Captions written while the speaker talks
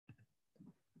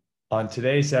On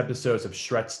today's episodes of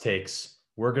Shret's Takes,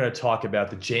 we're going to talk about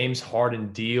the James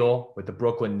Harden deal with the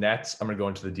Brooklyn Nets. I'm going to go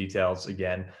into the details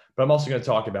again, but I'm also going to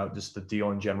talk about just the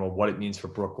deal in general, what it means for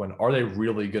Brooklyn. Are they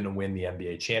really going to win the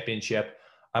NBA championship?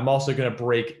 I'm also going to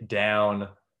break down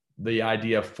the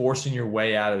idea of forcing your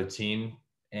way out of the team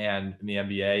and in the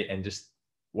NBA and just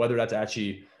whether that's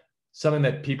actually something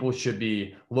that people should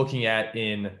be looking at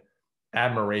in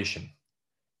admiration.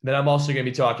 Then I'm also going to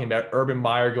be talking about Urban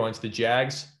Meyer going to the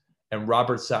Jags and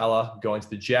Robert Saleh going to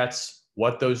the Jets,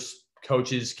 what those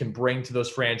coaches can bring to those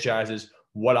franchises,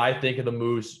 what I think of the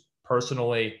moves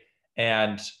personally,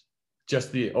 and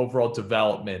just the overall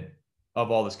development of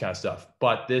all this kind of stuff.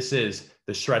 But this is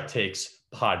the Shret Takes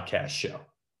podcast show.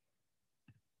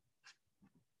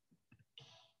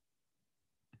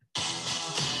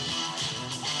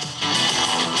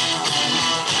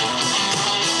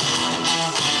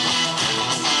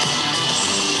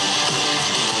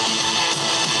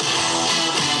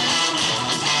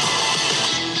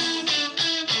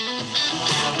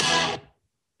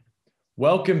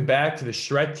 Welcome back to the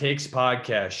Shret Takes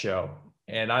podcast show.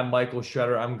 And I'm Michael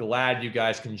Shredder. I'm glad you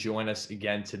guys can join us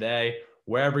again today,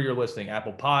 wherever you're listening,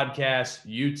 Apple Podcasts,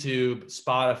 YouTube,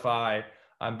 Spotify.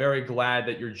 I'm very glad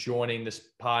that you're joining this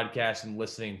podcast and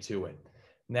listening to it.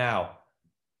 Now,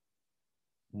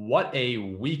 what a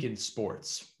week in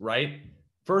sports, right?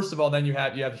 First of all, then you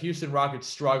have Houston Rockets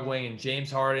struggling and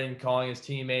James Harden calling his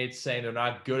teammates saying they're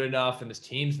not good enough and this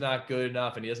team's not good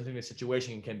enough and he doesn't think the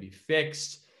situation can be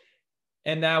fixed.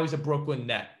 And now he's a Brooklyn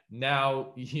Net.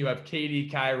 Now you have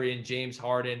KD, Kyrie, and James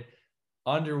Harden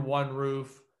under one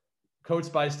roof,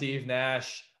 coached by Steve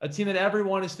Nash, a team that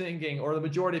everyone is thinking, or the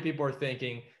majority of people are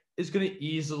thinking, is going to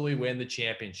easily win the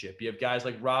championship. You have guys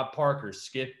like Rob Parker,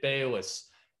 Skip Bayless,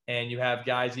 and you have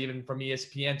guys even from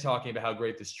ESPN talking about how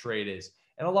great this trade is.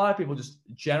 And a lot of people just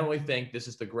generally think this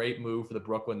is the great move for the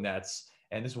Brooklyn Nets,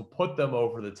 and this will put them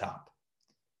over the top.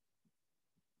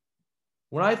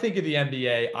 When I think of the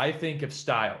NBA, I think of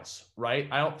styles, right?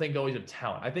 I don't think always of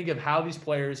talent. I think of how these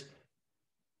players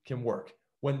can work.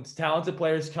 When talented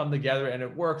players come together and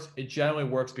it works, it generally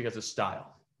works because of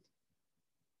style.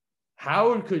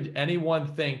 How could anyone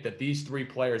think that these three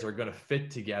players are going to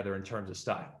fit together in terms of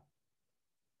style?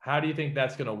 How do you think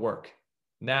that's going to work?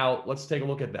 Now, let's take a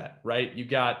look at that, right? You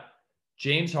got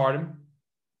James Harden,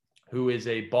 who is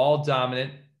a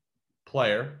ball-dominant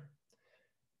player,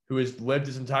 who has lived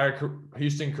his entire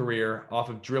Houston career off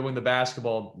of dribbling the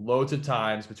basketball loads of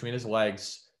times between his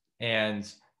legs and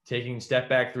taking step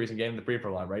back threes and getting the free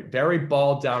throw line, right? Very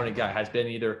ball dominant guy, has been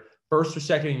either first or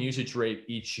second in usage rate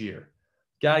each year.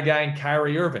 Got a guy in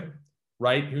Kyrie Irving,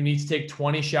 right? Who needs to take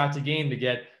 20 shots a game to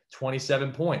get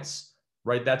 27 points,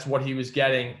 right? That's what he was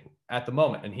getting at the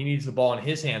moment. And he needs the ball in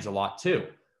his hands a lot too,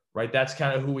 right? That's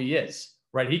kind of who he is,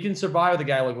 right? He can survive with a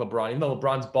guy like LeBron, even though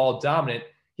LeBron's ball dominant.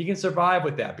 He can survive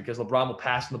with that because LeBron will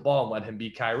pass him the ball and let him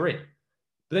beat Kyrie.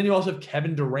 But then you also have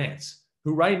Kevin Durant,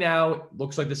 who right now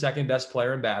looks like the second best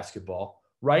player in basketball.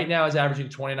 Right now is averaging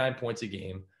 29 points a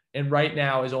game. And right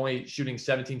now is only shooting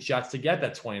 17 shots to get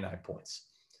that 29 points.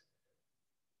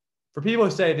 For people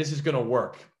who say this is going to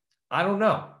work, I don't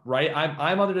know, right?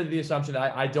 I'm under the assumption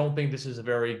that I don't think this is a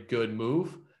very good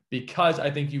move because I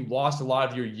think you lost a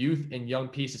lot of your youth and young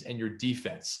pieces and your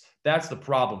defense. That's the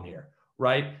problem here.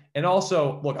 Right. And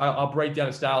also, look, I'll break down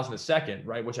the styles in a second,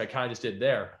 right, which I kind of just did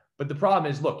there. But the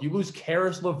problem is, look, you lose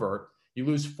Caris LeVert, you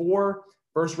lose 4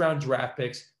 first-round draft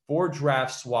picks, 4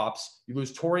 draft swaps, you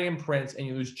lose Taurean Prince, and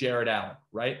you lose Jared Allen,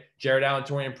 right? Jared Allen,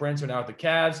 Taurean Prince are now at the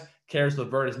Cavs. Caris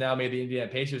LeVert has now made the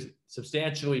Indiana Pacers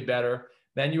substantially better.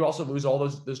 Then you also lose all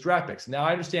those draft picks. Now,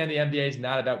 I understand the NBA is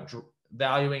not about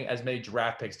valuing as many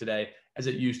draft picks today as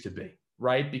it used to be,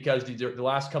 right? Because the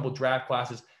last couple of draft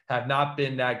classes have not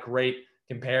been that great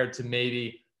compared to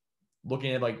maybe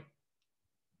looking at like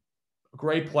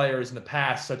great players in the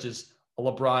past, such as a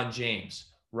LeBron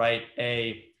James, right?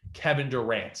 A Kevin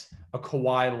Durant, a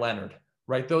Kawhi Leonard,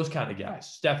 right? Those kind of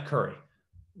guys, Steph Curry,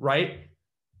 right?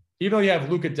 Even though you have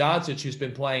Luka Doncic, who's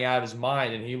been playing out of his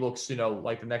mind and he looks,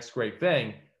 like the next great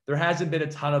thing, there hasn't been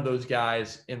a ton of those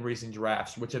guys in recent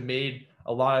drafts, which have made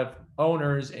a lot of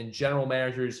owners and general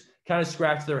managers kind of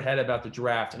scratch their head about the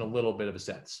draft in a little bit of a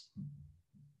sense.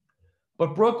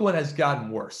 But Brooklyn has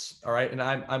gotten worse, all right? And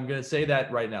I'm going to say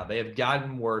that right now. They have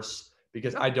gotten worse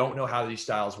because I don't know how these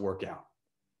styles work out.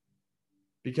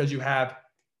 Because you have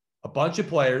a bunch of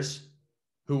players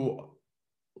who,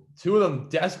 2 of them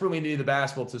desperately need the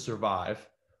basketball to survive,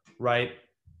 right?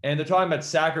 And they're talking about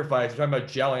sacrifice. They're talking about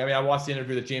gelling. I mean, I watched the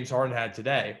interview that James Harden had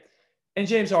today. And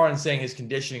James Harden saying his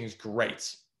conditioning is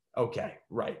great. Okay,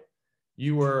 right.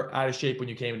 you were out of shape when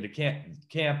you came into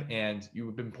camp, and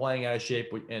you've been playing out of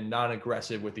shape and not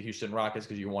aggressive with the Houston Rockets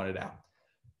because you wanted out.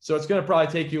 So it's going to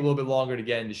probably take you a little bit longer to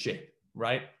get into shape,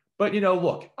 right? But,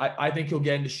 look, I think he'll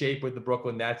get into shape with the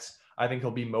Brooklyn Nets. I think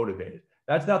he'll be motivated.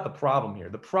 That's not the problem here.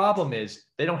 The problem is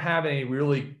they don't have any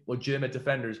really legitimate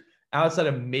defenders outside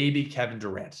of maybe Kevin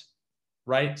Durant,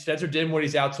 right? Spencer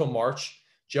Dinwiddie's out till March.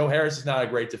 Joe Harris is not a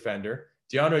great defender.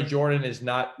 DeAndre Jordan is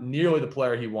not nearly the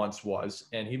player he once was,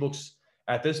 and he looks,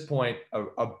 at this point,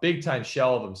 a big-time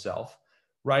shell of himself,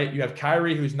 right? You have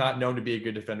Kyrie, who's not known to be a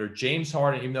good defender. James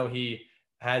Harden, even though he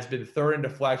has been third in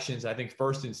deflections, I think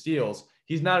first in steals,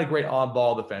 he's not a great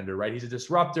on-ball defender, right? He's a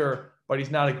disruptor, but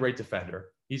he's not a great defender.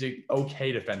 He's an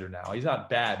okay defender now. He's not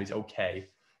bad, but he's okay.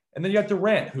 And then you have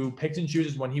Durant, who picks and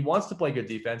chooses when he wants to play good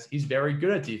defense. He's very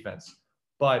good at defense,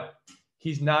 but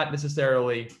he's not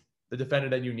necessarily the defender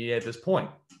that you need at this point.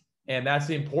 And that's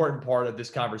the important part of this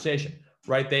conversation,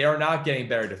 right? They are not getting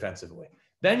better defensively.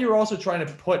 Then you're also trying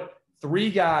to put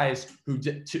three guys who,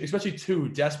 especially two,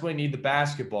 desperately need the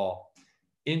basketball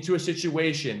into a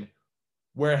situation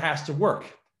where it has to work.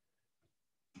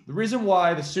 The reason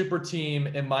why the super team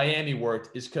in Miami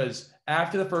worked is because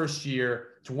after the first year,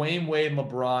 Dwayne Wade and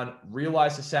LeBron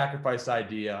realized the sacrifice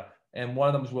idea, and one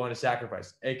of them was willing to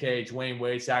sacrifice, aka Dwayne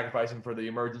Wade sacrificing for the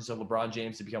emergence of LeBron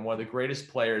James to become one of the greatest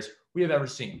players we have ever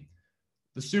seen.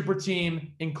 The super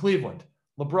team in Cleveland.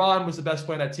 LeBron was the best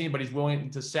player on that team, but he's willing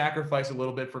to sacrifice a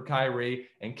little bit for Kyrie,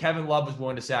 and Kevin Love was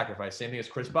willing to sacrifice. Same thing as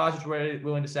Chris Bosh was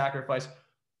willing to sacrifice.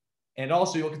 And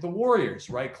also, you look at the Warriors,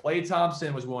 right? Klay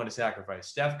Thompson was willing to sacrifice.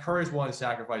 Steph Curry was willing to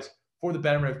sacrifice for the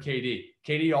betterment of KD.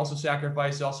 KD also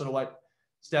sacrificed also to let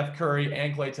Steph Curry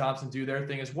and Klay Thompson do their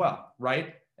thing as well,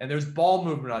 right? And there's ball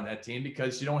movement on that team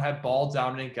because you don't have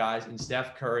ball-dominant guys in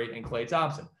Steph Curry and Klay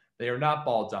Thompson. They are not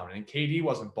ball-dominant, and KD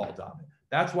wasn't ball-dominant.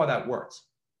 That's why that works.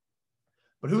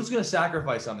 But who's going to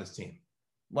sacrifice on this team?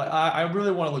 Like, I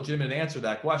really want a legitimate answer to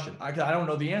that question. I don't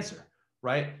know the answer.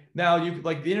 Right now, you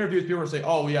like the interviews, people will say,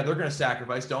 "Oh yeah, they're going to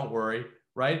sacrifice. Don't worry."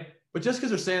 Right? But just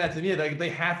because they're saying that to me, they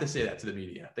have to say that to the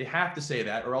media. They have to say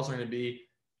that, or else they're going to be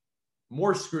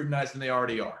more scrutinized than they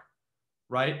already are.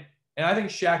 Right? And I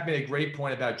think Shaq made a great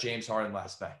point about James Harden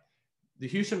last night. The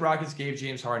Houston Rockets gave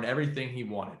James Harden everything he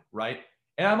wanted. Right?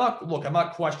 And I'm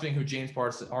not questioning who James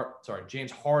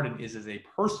Harden is as a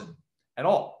person at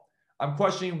all. I'm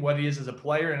questioning what he is as a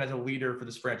player and as a leader for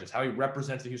this franchise, how he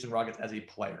represents the Houston Rockets as a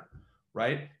player.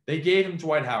 Right? They gave him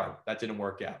Dwight Howard. That didn't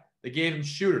work out. They gave him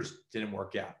shooters. Didn't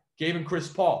work out. Gave him Chris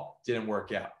Paul. Didn't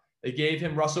work out. They gave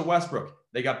him Russell Westbrook.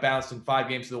 They got bounced in 5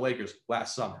 games to the Lakers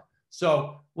last summer.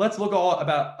 So let's look at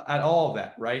all of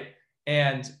that, right?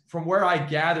 And from where I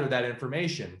gather that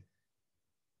information,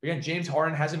 again, James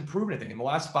Harden hasn't proven anything. In the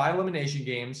last 5 elimination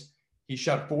games, he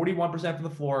shot 41% from the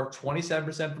floor,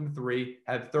 27% from 3,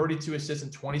 had 32 assists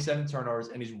and 27 turnovers,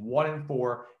 and he's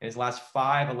 1-4 in his last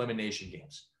 5 elimination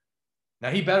games. Now,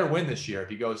 he better win this year if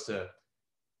he goes to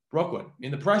Brooklyn. I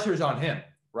mean, the pressure is on him,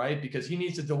 right? Because he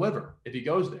needs to deliver if he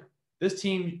goes there. This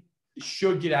team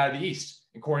should get out of the East,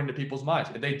 according to people's minds.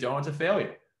 If they don't, it's a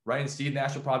failure, right? And Steve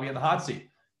Nash will probably be in the hot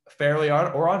seat, fairly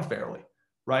or unfairly,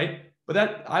 right?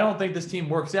 But I don't think this team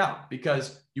works out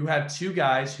because you have 2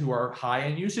 guys who are high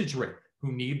in usage rate,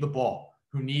 who need the ball,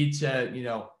 who need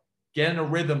to, get in a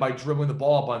rhythm by dribbling the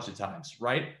ball a bunch of times,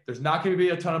 right? There's not going to be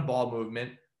a ton of ball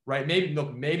movement. Right?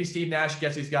 Maybe Steve Nash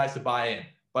gets these guys to buy in,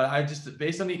 but I just,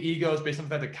 based on the egos, based on the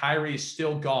fact that Kyrie is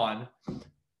still gone,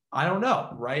 I don't know,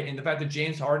 right? And the fact that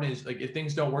James Harden is like, if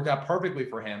things don't work out perfectly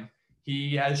for him,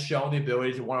 he has shown the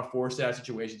ability to want to force out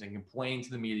situations and complain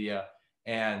to the media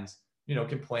and,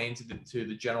 complain to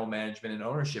the general management and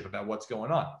ownership about what's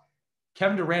going on.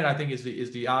 Kevin Durant, I think, is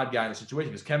the odd guy in the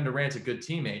situation because Kevin Durant's a good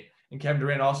teammate, and Kevin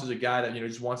Durant also is a guy that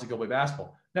just wants to go play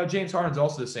basketball. Now, James Harden's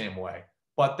also the same way.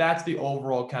 But that's the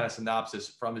overall kind of synopsis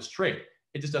from this trade.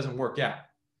 It just doesn't work out.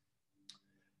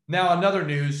 Now, another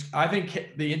news, I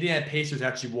think the Indiana Pacers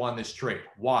actually won this trade.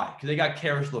 Why? Because they got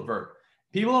Caris LeVert.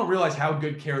 People don't realize how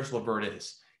good Caris LeVert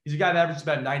is. He's a guy that averages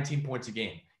about 19 points a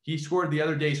game. He scored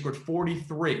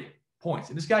 43 points.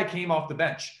 And this guy came off the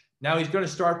bench. Now he's going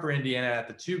to start for Indiana at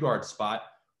the 2-guard spot.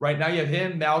 Right now you have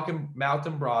him, Malcolm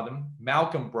Brogdon,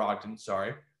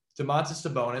 Domantas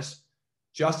Sabonis,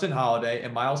 Justin Holiday,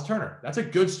 and Miles Turner. That's a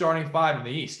good starting 5 in the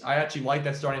East. I actually like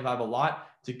that starting 5 a lot.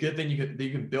 It's a good thing you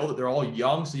can build it. They're all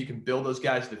young, so you can build those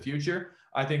guys in the future.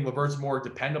 I think LeVert's more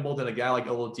dependable than a guy like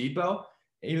Oladipo.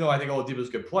 Even though I think Oladipo's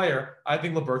a good player, I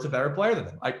think LeVert's a better player than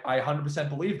them. I 100%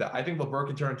 believe that. I think LeVert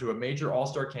can turn into a major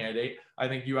all-star candidate. I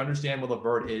think you understand what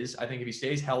LeVert is. I think if he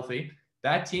stays healthy,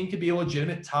 that team could be a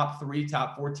legitimate top 3,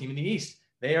 top 4 team in the East.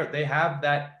 They have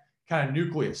that kind of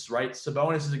nucleus, right?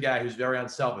 Sabonis is a guy who's very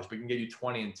unselfish, but can get you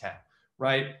 20 and 10,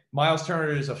 right? Miles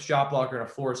Turner is a shot blocker and a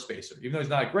floor spacer. Even though he's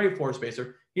not a great floor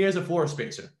spacer, he is a floor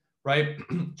spacer, right?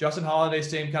 Justin Holiday,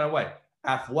 same kind of way.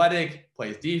 Athletic,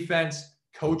 plays defense,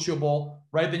 coachable,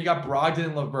 right? Then you got Brogdon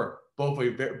and LeVert,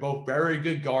 both very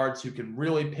good guards who can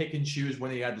really pick and choose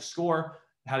when they had to score,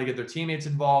 how to get their teammates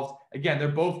involved. Again, they're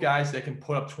both guys that can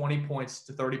put up 20 points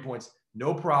to 30 points,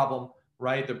 no problem,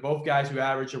 right? They're both guys who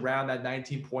average around that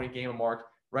 19-point game mark,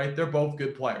 right? They're both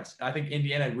good players. I think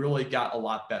Indiana really got a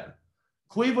lot better.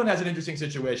 Cleveland has an interesting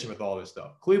situation with all this,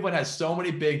 though. Cleveland has so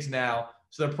many bigs now,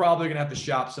 so they're probably going to have to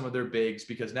shop some of their bigs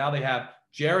because now they have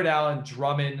Jared Allen,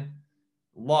 Drummond,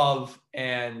 Love,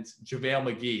 and JaVale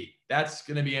McGee. That's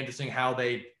going to be interesting how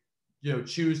they,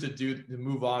 choose to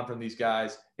move on from these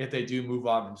guys if they do move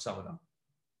on from some of them.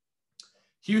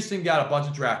 Houston got a bunch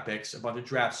of draft picks, a bunch of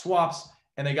draft swaps,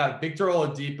 and they got Victor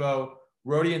Oladipo,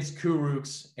 Rodions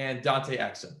Kurucs, and Dante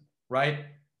Exum, right?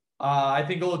 I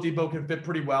think Oladipo can fit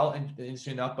pretty well,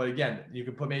 interesting enough. But again, you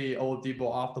can put maybe Oladipo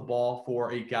off the ball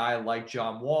for a guy like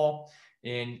John Wall.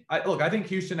 And I think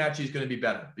Houston actually is going to be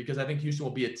better because I think Houston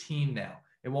will be a team now.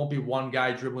 It won't be one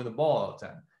guy dribbling the ball all the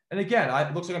time. And again,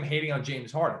 it looks like I'm hating on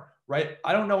James Harden, right?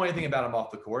 I don't know anything about him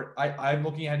off the court. I'm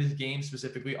looking at his game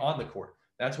specifically on the court.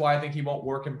 That's why I think he won't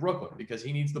work in Brooklyn because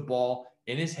he needs the ball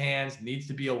in his hands, needs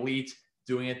to be elite,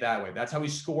 doing it that way. That's how he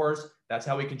scores. That's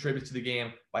how he contributes to the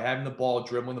game, by having the ball,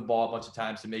 dribbling the ball a bunch of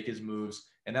times to make his moves.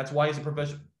 And that's why he's a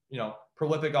professional,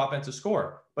 prolific offensive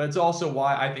scorer. But it's also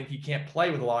why I think he can't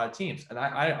play with a lot of teams. And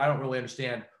I don't really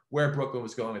understand where Brooklyn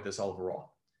was going with this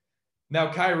overall.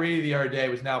 Now, Kyrie the other day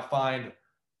was now fined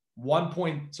he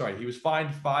was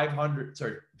fined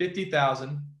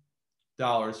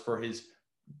 $50,000 for his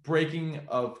breaking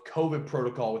of COVID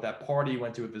protocol with that party he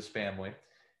went to with his family.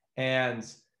 And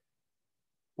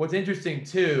what's interesting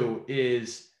too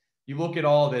is you look at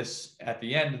all this at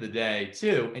the end of the day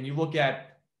too, and you look at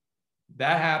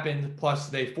that happened, plus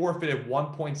they forfeited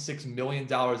 $1.6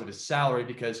 million of his salary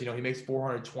because, he makes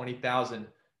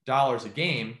 $420,000 a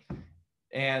game.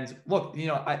 And look,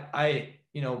 I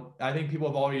think people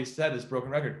have already said this broken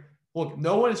record. Look,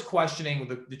 no one is questioning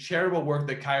the charitable work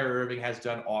that Kyrie Irving has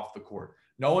done off the court.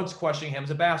 No one's questioning him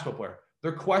as a basketball player.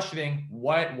 They're questioning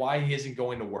why he isn't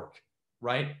going to work,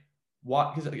 right?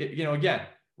 Because, again,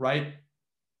 right,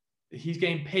 he's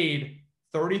getting paid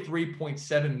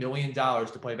 $33.7 million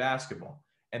to play basketball.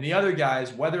 And the other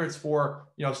guys, whether it's for,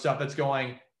 stuff that's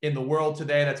going in the world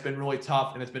today that's been really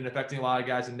tough and it's been affecting a lot of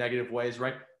guys in negative ways,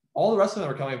 right? All the rest of them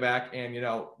are coming back and,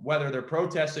 whether they're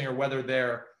protesting or whether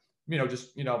they're,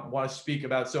 just, want to speak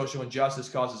about social injustice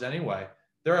causes anyway,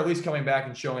 they're at least coming back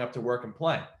and showing up to work and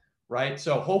playing, right?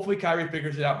 So hopefully Kyrie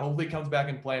figures it out. Hopefully he comes back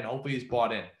and play, and hopefully he's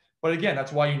bought in. But again,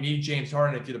 that's why you need James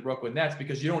Harden if you're the Brooklyn Nets,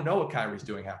 because you don't know what Kyrie's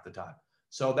doing half the time.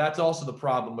 So that's also the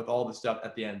problem with all this stuff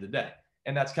at the end of the day.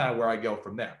 And that's kind of where I go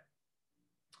from there.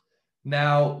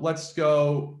 Now, let's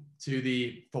go to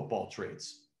the football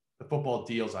trades, the football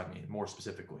deals, more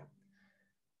specifically.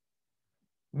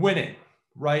 Winning,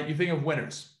 right? You think of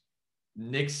winners.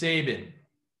 Nick Saban,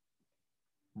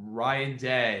 Ryan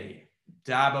Day,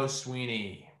 Dabo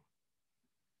Swinney,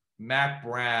 Mac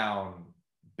Brown,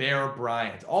 Bear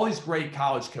Bryant, all these great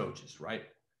college coaches, right?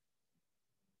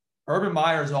 Urban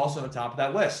Meyer is also on the top of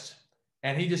that list,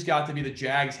 and he just got to be the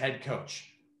Jags head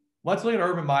coach. Let's look at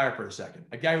Urban Meyer for a second,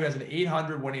 a guy who has an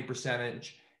 800 winning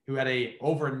percentage, who had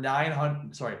over a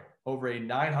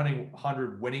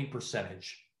 900 winning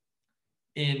percentage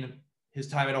in his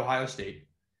time at Ohio State,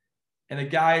 and a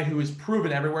guy who has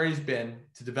proven everywhere he's been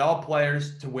to develop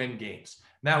players to win games.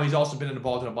 Now he's also been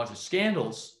involved in a bunch of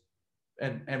scandals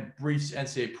and breached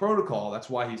NCAA protocol. That's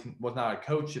why he was not a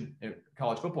coach in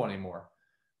college football anymore.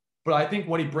 But I think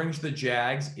what he brings to the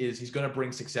Jags is he's going to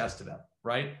bring success to them,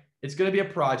 right? It's going to be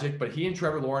a project, but he and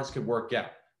Trevor Lawrence could work out.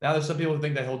 Now there's some people who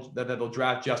think that they'll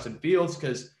draft Justin Fields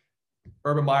because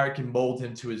Urban Meyer can mold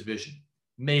him to his vision.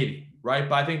 Maybe, right?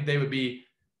 But I think they would be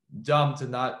dumb to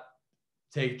not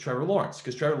take Trevor Lawrence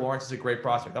because Trevor Lawrence is a great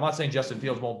prospect. I'm not saying Justin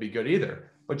Fields won't be good either,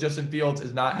 but Justin Fields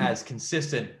is not as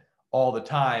consistent all the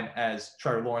time as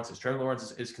Trevor Lawrence is. Trevor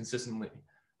Lawrence is consistently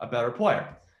a better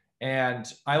player. And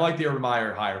I like the Urban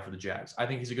Meyer hire for the Jags. I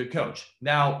think he's a good coach.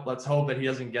 Now, let's hope that he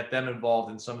doesn't get them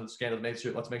involved in some of the scandals.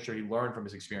 Let's make sure he learned from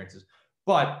his experiences.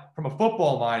 But from a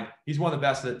football mind, he's one of the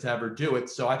best to ever do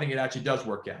it. So I think it actually does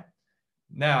work out.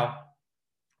 Now,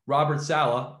 Robert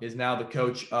Saleh is now the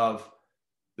coach of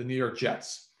the New York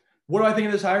Jets. What do I think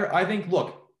of this hire? I think,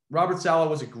 look, Robert Saleh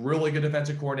was a really good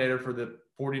defensive coordinator for the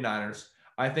 49ers.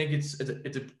 I think it's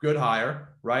a good hire,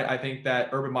 right? I think that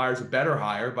Urban Meyer is a better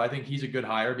hire, but I think he's a good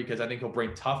hire because I think he'll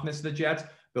bring toughness to the Jets.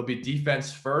 They'll be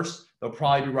defense first. They'll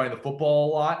probably be running the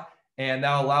football a lot, and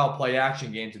that'll allow a play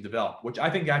action game to develop, which I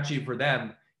think actually for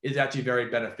them is actually very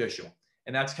beneficial.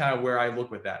 And that's kind of where I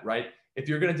look with that, right? If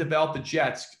you're going to develop the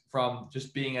Jets from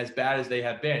just being as bad as they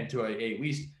have been to at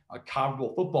least a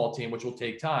comparable football team, which will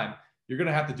take time, you're going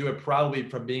to have to do it probably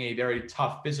from being a very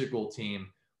tough physical team,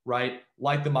 right?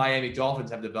 Like the Miami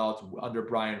Dolphins have developed under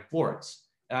Brian Flores.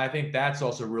 And I think that's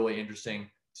also really interesting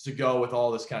to go with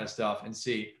all this kind of stuff and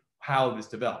see how this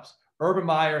develops. Urban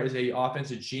Meyer is an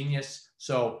offensive genius.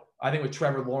 So I think with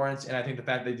Trevor Lawrence, and I think the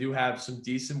fact they do have some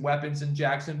decent weapons in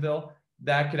Jacksonville,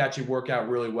 that could actually work out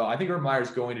really well. I think Urban Meyer is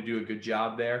going to do a good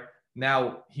job there.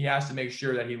 Now, he has to make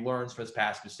sure that he learns from his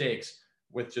past mistakes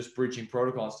with just breaching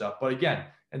protocol and stuff. But again,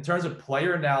 in terms of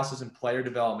player analysis and player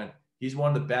development, he's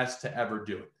one of the best to ever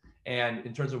do it. And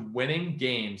in terms of winning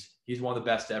games, he's one of the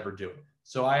best to ever do it.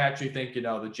 So I actually think,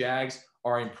 the Jags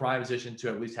are in prime position to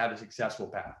at least have a successful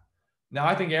path. Now,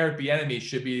 I think Eric Bieniemy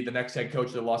should be the next head coach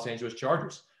of the Los Angeles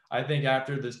Chargers. I think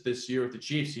after this year with the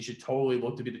Chiefs, he should totally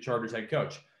look to be the Chargers head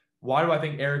coach. Why do I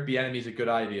think Eric Bieniemy is a good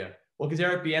idea? Well, because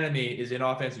Eric Bieniemy is an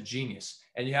offensive genius,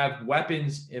 and you have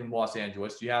weapons in Los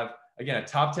Angeles. You have, again, a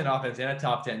top 10 offense and a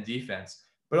top 10 defense,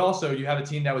 but also you have a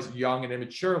team that was young and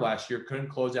immature last year, couldn't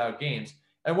close out games.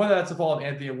 And whether that's the fault of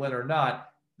Anthony Lynn or not,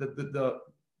 the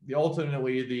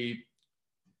ultimately the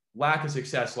lack of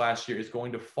success last year is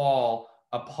going to fall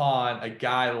upon a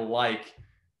guy like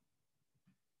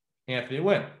Anthony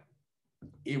Lynn.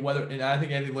 And I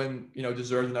think Anthony Lynn,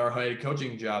 deserves another head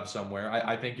coaching job somewhere.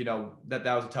 I think,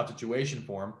 that was a tough situation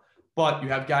for him. But you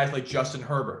have guys like Justin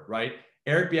Herbert, right?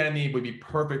 Eric Bieniemy would be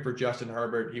perfect for Justin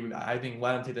Herbert. He would, I think,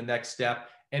 let him take the next step.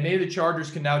 And maybe the Chargers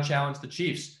can now challenge the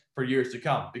Chiefs for years to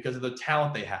come because of the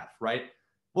talent they have, right?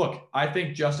 Look, I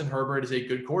think Justin Herbert is a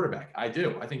good quarterback. I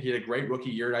do. I think he had a great rookie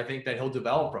year, and I think that he'll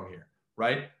develop from here,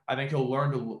 right? I think he'll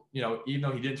learn to, even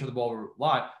though he didn't turn the ball over a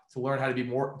lot, to learn how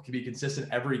to be consistent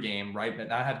every game, right? And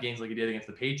not have games like he did against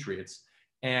the Patriots,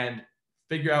 and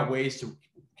figure out ways to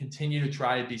continue to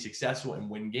try to be successful and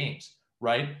win games,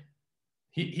 right?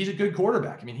 He's a good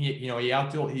quarterback. I mean,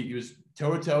 he was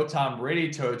toe-to-toe Tom Brady,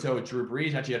 toe-to-toe Drew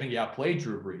Brees. Actually, I think he outplayed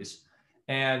Drew Brees.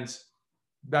 And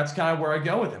that's kind of where I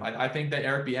go with him. I think that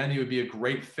Eric Bieniemy would be a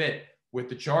great fit with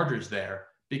the Chargers there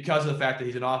because of the fact that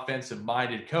he's an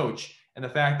offensive-minded coach, and the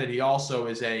fact that he also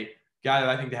is a guy that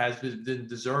I think that has been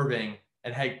deserving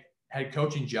and head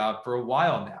coaching job for a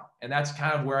while now. And that's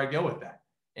kind of where I go with that.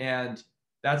 And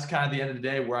that's kind of the end of the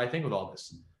day where I think with all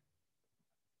this.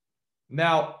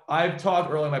 Now, I've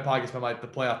talked earlier in my podcast about the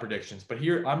playoff predictions, but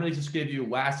here I'm going to just give you,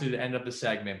 lastly, to end up the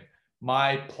segment,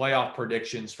 my playoff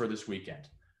predictions for this weekend.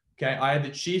 Okay, I have the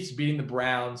Chiefs beating the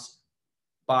Browns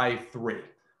by 3.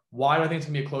 Why do I think it's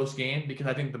going to be a close game? Because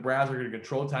I think the Browns are going to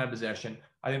control time of possession.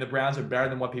 I think the Browns are better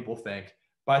than what people think.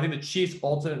 But I think the Chiefs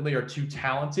ultimately are too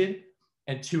talented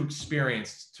and too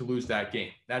experienced to lose that game.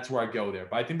 That's where I go there.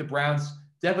 But I think the Browns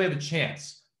definitely have a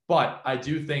chance. But I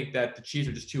do think that the Chiefs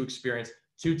are just too experienced,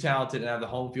 too talented, and have the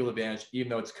home field advantage, even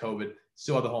though it's COVID,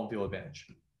 still have the home field advantage.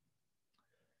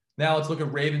 Now let's look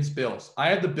at Ravens-Bills. I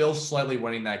have the Bills slightly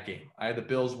winning that game. I have the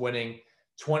Bills winning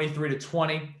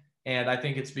 23-20, and I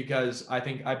think it's because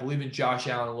I believe in Josh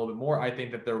Allen a little bit more. I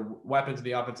think that their weapons on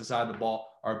the offensive side of the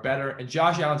ball are better, and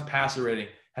Josh Allen's passer rating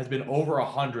has been over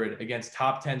 100 against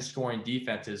top 10 scoring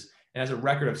defenses and has a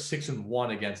record of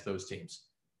 6-1 against those teams,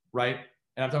 right?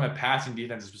 And I'm talking about passing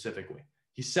defenses specifically.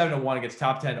 He's 7-1 against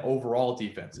top 10 overall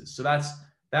defenses. So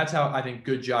that's how I think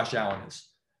good Josh Allen is.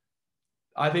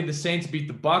 I think the Saints beat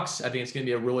the Bucs. I think it's going to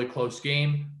be a really close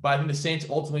game, but I think the Saints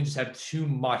ultimately just have too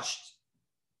much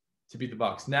to beat the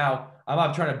Bucs. Now, I'm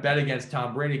not trying to bet against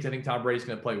Tom Brady because I think Tom Brady's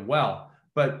going to play well.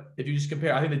 But if you just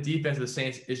compare, I think the defense of the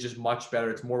Saints is just much better.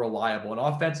 It's more reliable. And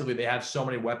offensively, they have so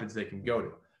many weapons they can go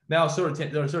to. Now, so does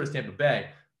Tampa Bay.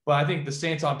 But I think the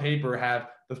Saints on paper have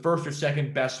the first or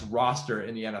second best roster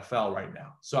in the NFL right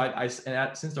now. So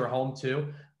since they're home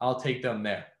too, I'll take them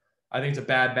there. I think it's a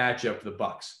bad matchup for the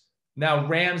Bucs. Now,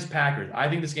 Rams-Packers. I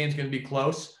think this game's going to be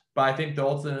close, but I think that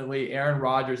ultimately Aaron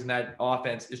Rodgers and that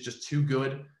offense is just too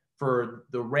good for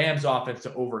the Rams offense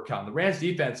to overcome. The Rams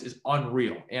defense is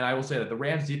unreal. And I will say that the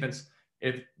Rams defense,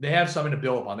 if they have something to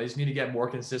build upon, they just need to get more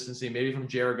consistency, maybe from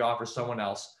Jared Goff or someone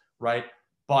else, right?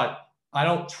 But I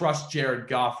don't trust Jared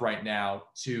Goff right now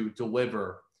to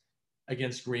deliver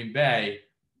against Green Bay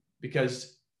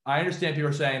because I understand people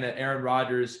are saying that Aaron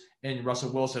Rodgers and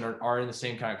Russell Wilson are in the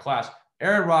same kind of class.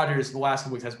 Aaron Rodgers the last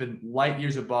couple weeks has been light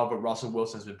years above what Russell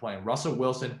Wilson has been playing. Russell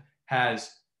Wilson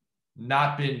has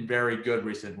not been very good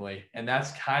recently, and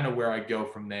that's kind of where I go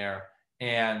from there.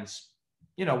 And,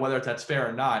 whether that's fair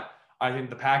or not, I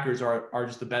think the Packers are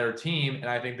just a better team, and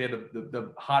I think they have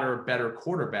the hotter, better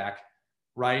quarterback,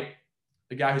 right?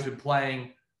 The guy who's been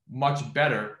playing much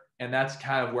better, and that's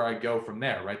kind of where I go from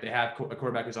there, right? They have a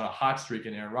quarterback who's on a hot streak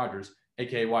in Aaron Rodgers,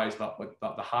 aka is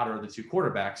the hotter of the two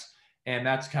quarterbacks, and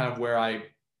that's kind of where I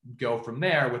go from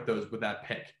there with that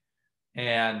pick.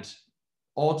 And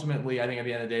ultimately, I think at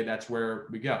the end of the day, that's where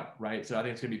we go, right? So I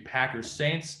think it's going to be Packers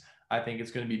Saints. I think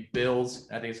it's going to be Bills.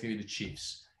 I think it's going to be the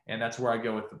Chiefs. And that's where I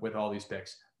go with all these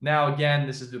picks. Now, again,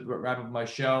 this is the wrap up of my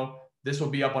show. This will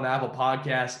be up on Apple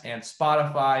Podcasts and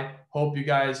Spotify. Hope you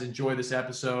guys enjoy this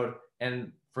episode.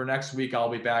 And for next week, I'll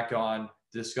be back on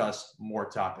to discuss more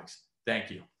topics. Thank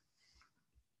you.